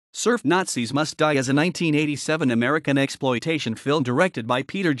Surf Nazis Must Die is a 1987 American exploitation film directed by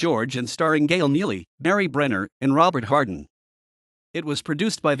Peter George and starring Gail Neely, Mary Brenner, and Robert Harden. It was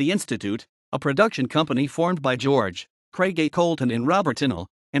produced by The Institute, a production company formed by George, Craig A. Colton and Robert Tinnell,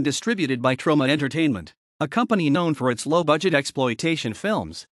 and distributed by Troma Entertainment, a company known for its low-budget exploitation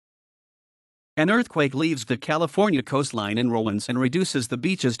films. An earthquake leaves the California coastline in ruins and reduces the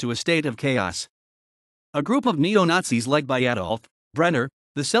beaches to a state of chaos. A group of neo-Nazis led by Adolf Brenner,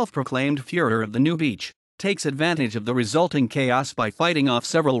 the self-proclaimed Führer of the new beach, takes advantage of the resulting chaos by fighting off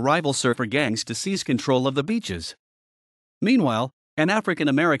several rival surfer gangs to seize control of the beaches. Meanwhile, an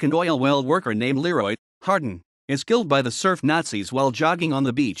African-American oil well worker named Leroy Harden is killed by the surf Nazis while jogging on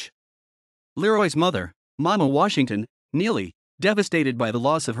the beach. Leroy's mother, Mama Washington Neely, devastated by the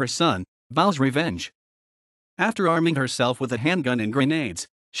loss of her son, vows revenge. After arming herself with a handgun and grenades,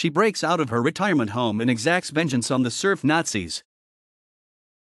 she breaks out of her retirement home and exacts vengeance on the surf Nazis.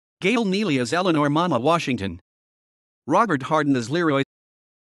 Gail Neely as Eleanor Mama Washington. Robert Harden as Leroy.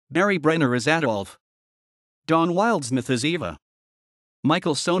 Mary Brenner as Adolf. Dawn Wildsmith as Eva.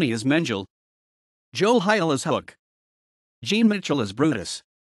 Michael Sony as Mengele. Joel Heil as Hook. Gene Mitchell as Brutus.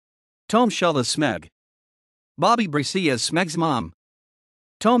 Tom Shull as Smeg. Bobby Brissi as Smeg's mom.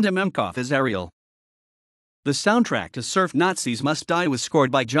 Tom Dememkoff as Ariel. The soundtrack to Surf Nazis Must Die was scored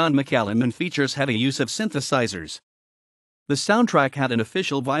by John McCallum and features heavy use of synthesizers. The soundtrack had an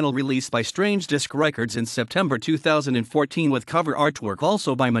official vinyl release by Strange Disc Records in September 2014 with cover artwork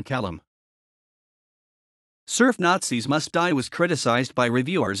also by McCallum. Surf Nazis Must Die was criticized by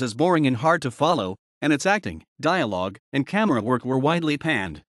reviewers as boring and hard to follow, and its acting, dialogue, and camera work were widely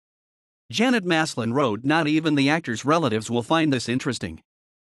panned. Janet Maslin wrote, "Not even the actors' relatives will find this interesting."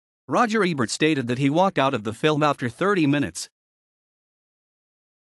 Roger Ebert stated that he walked out of the film after 30 minutes,